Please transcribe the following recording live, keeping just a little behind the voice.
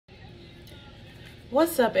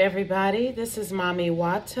What's up, everybody? This is Mommy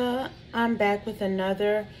Wata. I'm back with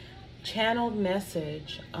another channeled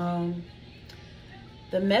message.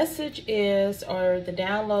 The message is, or the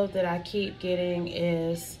download that I keep getting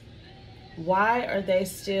is, why are they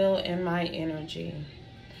still in my energy?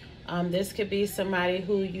 This could be somebody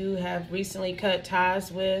who you have recently cut ties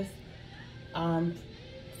with,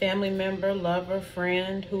 family member, lover,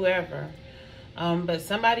 friend, whoever. But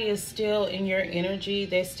somebody is still in your energy.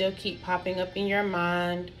 They still keep popping up in your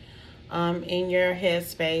mind, in your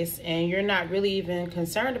headspace, and you're not really even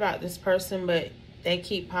concerned about this person, but they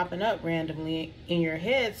keep popping up randomly in your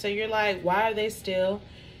head. So you're like, why are they still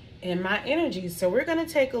in my energy? So we're going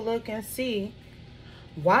to take a look and see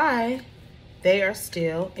why they are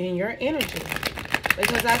still in your energy.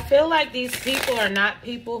 Because I feel like these people are not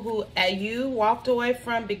people who you walked away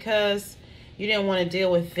from because you didn't want to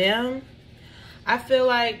deal with them. I feel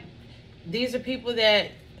like these are people that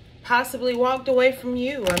possibly walked away from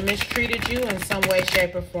you or mistreated you in some way,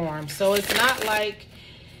 shape, or form. So it's not like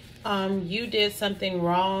you did something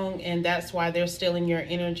wrong and that's why they're still in your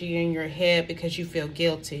energy, in your head, because you feel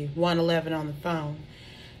guilty. 111 on the phone.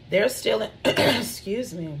 They're still in,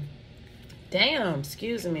 excuse me. Damn,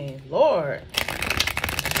 excuse me. Lord.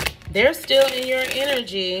 They're still in your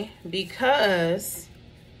energy because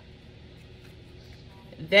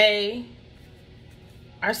they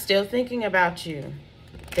are still thinking about you.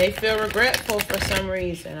 They feel regretful for some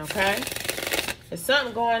reason, okay? There's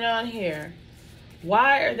something going on here.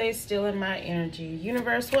 Why are they still in my energy?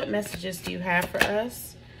 Universe, what messages do you have for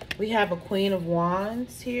us? We have a Queen of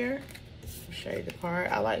Wands here. I'll show you the card.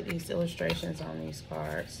 I like these illustrations on these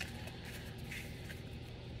cards.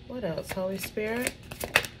 What else, Holy Spirit?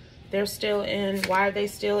 They're still in, why are they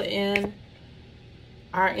still in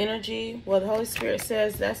our energy? Well, the Holy Spirit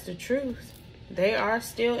says that's the truth. They are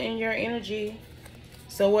still in your energy.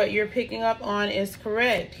 So what you're picking up on is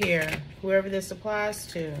correct here, whoever this applies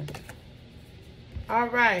to. All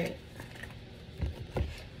right.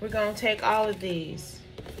 We're going to take all of these.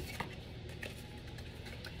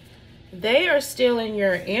 They are still in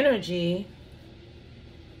your energy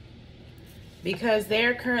because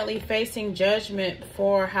they're currently facing judgment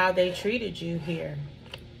for how they treated you here.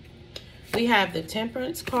 We have the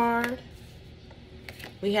Temperance card.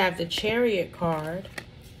 We have the Chariot card.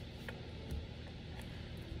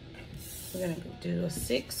 We're going to do a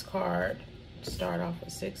 6 card. Start off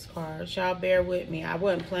with 6 cards. Y'all bear with me. I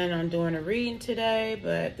wasn't planning on doing a reading today,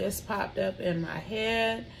 but this popped up in my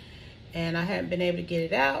head and I hadn't been able to get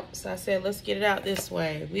it out. So I said, let's get it out this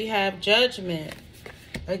way. We have Judgment.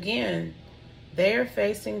 Again, they're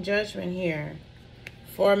facing judgment here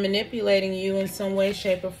for manipulating you in some way,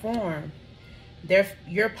 shape, or form.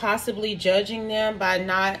 You're possibly judging them by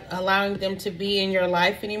not allowing them to be in your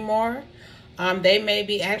life anymore. They may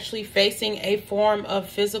be actually facing a form of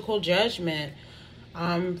physical judgment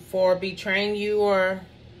for betraying you, or,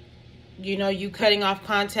 you know, you cutting off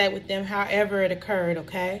contact with them, however it occurred,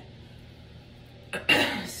 okay?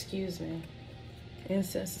 Excuse me.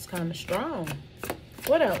 Incense is kind of strong.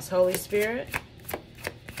 What else, Holy Spirit?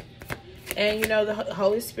 And, you know, the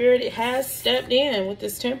Holy Spirit, it has stepped in with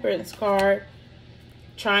this Temperance card,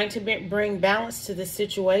 trying to bring balance to the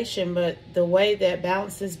situation, but the way that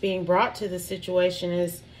balance is being brought to the situation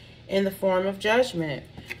is in the form of judgment.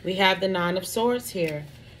 We have the Nine of Swords here.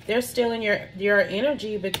 They're still in your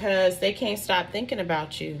energy because they can't stop thinking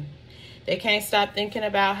about you. They can't stop thinking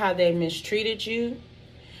about how they mistreated you.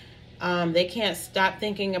 They can't stop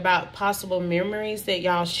thinking about possible memories that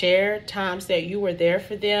y'all shared, times that you were there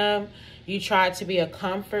for them. You tried to be a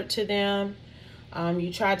comfort to them.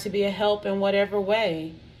 You tried to be a help in whatever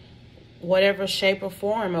way, whatever shape or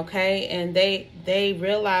form, okay? And they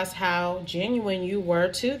realize how genuine you were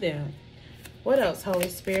to them. What else, Holy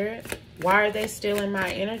Spirit? Why are they still in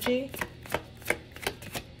my energy?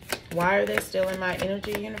 Why are they still in my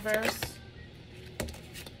energy, universe?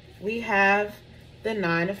 We have the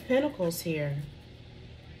Nine of Pentacles here.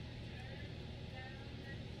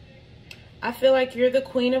 I feel like you're the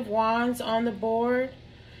Queen of Wands on the board.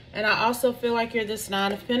 And I also feel like you're this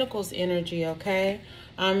Nine of Pentacles energy, okay?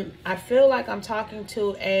 I feel like I'm talking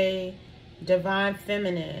to a divine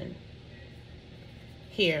feminine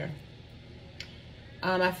here.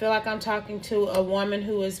 I feel like I'm talking to a woman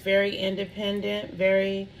who is very independent,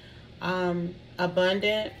 very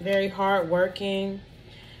abundant, very hardworking,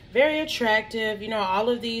 very attractive, you know, all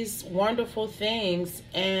of these wonderful things.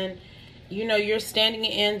 And, you know, you're standing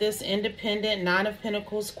in this independent Nine of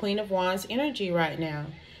Pentacles, Queen of Wands energy right now.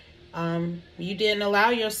 You didn't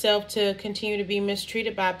allow yourself to continue to be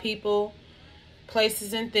mistreated by people,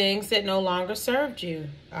 places, and things that no longer served you.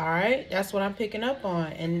 All right, that's what I'm picking up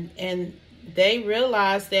on. And they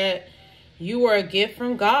realized that you were a gift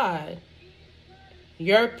from God.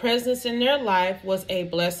 Your presence in their life was a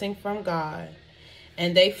blessing from God,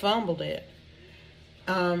 and they fumbled it.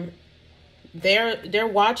 They're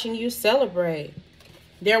watching you celebrate.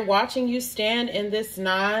 They're watching you stand in this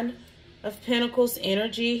Nine of Pentacles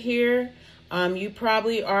energy here. You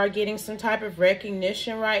probably are getting some type of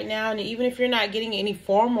recognition right now. And even if you're not getting any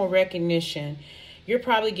formal recognition, you're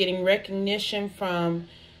probably getting recognition from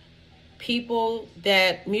people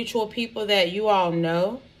mutual people that you all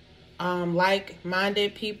know.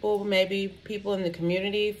 Like-minded people, maybe people in the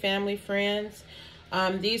community, family, friends.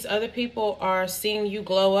 These other people are seeing you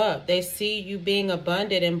glow up. They see you being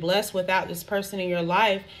abundant and blessed without this person in your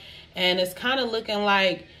life. And it's kind of looking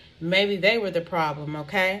like maybe they were the problem,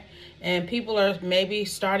 okay? And people are maybe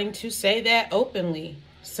starting to say that openly.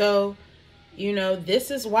 So, you know, this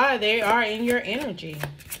is why they are in your energy.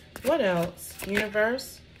 What else,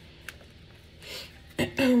 universe?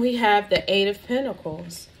 We have the Eight of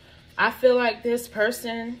Pentacles. I feel like this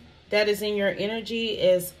person that is in your energy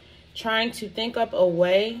is trying to think up a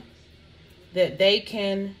way that they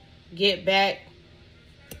can get back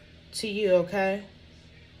to you, okay?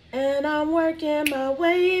 And I'm working my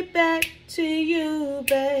way back to you,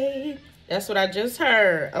 babe. That's what I just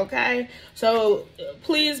heard, okay? So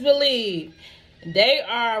please believe they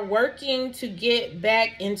are working to get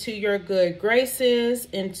back into your good graces,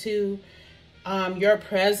 into your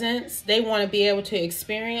presence. They want to be able to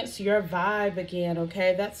experience your vibe again,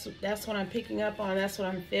 okay? That's what I'm picking up on. That's what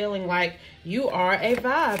I'm feeling like. You are a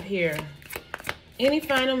vibe here. Any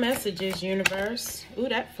final messages, universe? Ooh,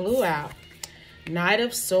 that flew out. Knight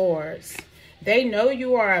of Swords. They know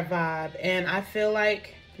you are a vibe, and I feel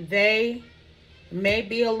like they may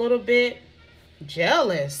be a little bit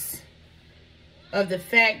jealous of the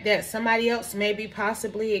fact that somebody else may be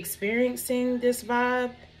possibly experiencing this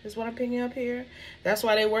vibe, is what I'm picking up here. That's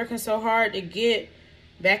why they're working so hard to get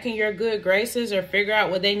back in your good graces or figure out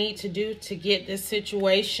what they need to do to get this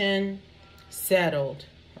situation settled,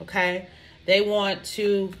 okay? They want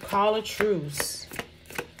to call a truce.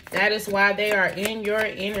 That is why they are in your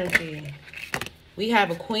energy. We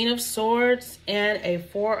have a Queen of Swords and a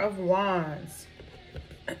Four of Wands.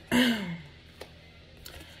 I'm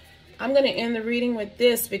going to end the reading with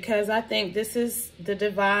this because I think this is the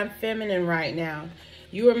divine feminine right now.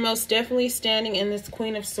 You are most definitely standing in this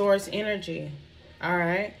Queen of Swords energy. All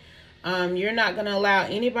right. You're not going to allow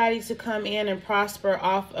anybody to come in and prosper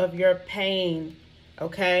off of your pain.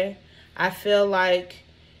 Okay. I feel like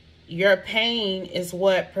your pain is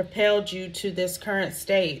what propelled you to this current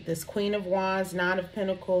state, this Queen of Wands, Nine of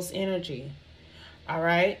Pentacles energy. All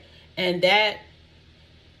right. And that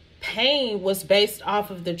pain was based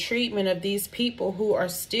off of the treatment of these people who are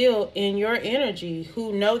still in your energy,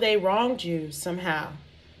 who know they wronged you somehow.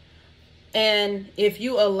 And if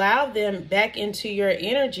you allow them back into your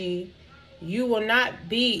energy, you will not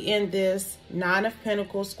be in this Nine of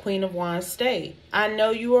Pentacles, Queen of Wands state. I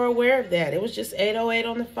know you are aware of that. It was just 808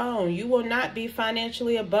 on the phone. You will not be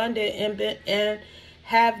financially abundant and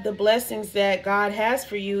have the blessings that God has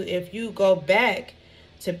for you if you go back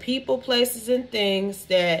to people, places, and things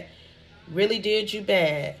that really did you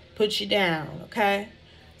bad, put you down, okay?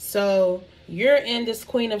 So you're in this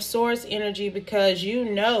Queen of Swords energy because you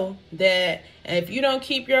know that if you don't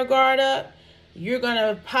keep your guard up, you're going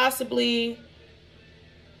to possibly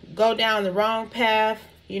go down the wrong path,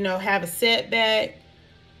 you know, have a setback,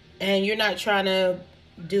 and you're not trying to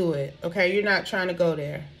do it, okay? You're not trying to go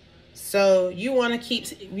there. So you want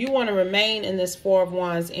to remain in this Four of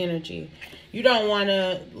Wands energy. You don't want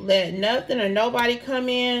to let nothing or nobody come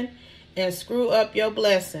in and screw up your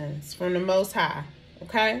blessings from the Most High,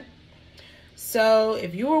 okay? So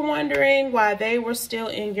if you were wondering why they were still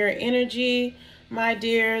in your energy, my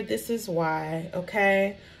dear, this is why,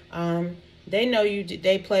 okay? They know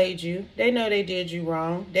they played you. They know they did you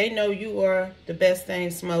wrong. They know you are the best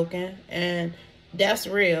thing smoking, and that's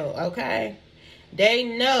real, okay? They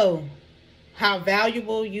know how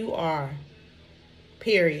valuable you are,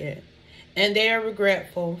 period. And they are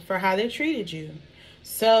regretful for how they treated you.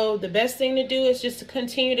 So the best thing to do is just to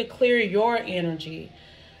continue to clear your energy.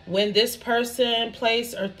 When this person,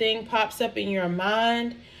 place, or thing pops up in your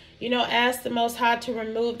mind, you know, ask the Most High to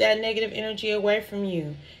remove that negative energy away from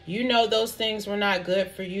you. You know those things were not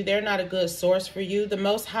good for you. They're not a good source for you. The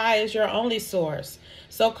Most High is your only source.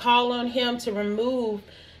 So call on Him to remove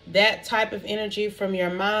that type of energy from your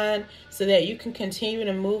mind so that you can continue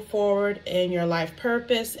to move forward in your life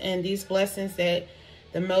purpose and these blessings that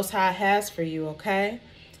the Most High has for you, okay?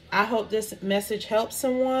 I hope this message helps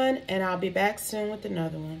someone, and I'll be back soon with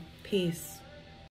another one. Peace.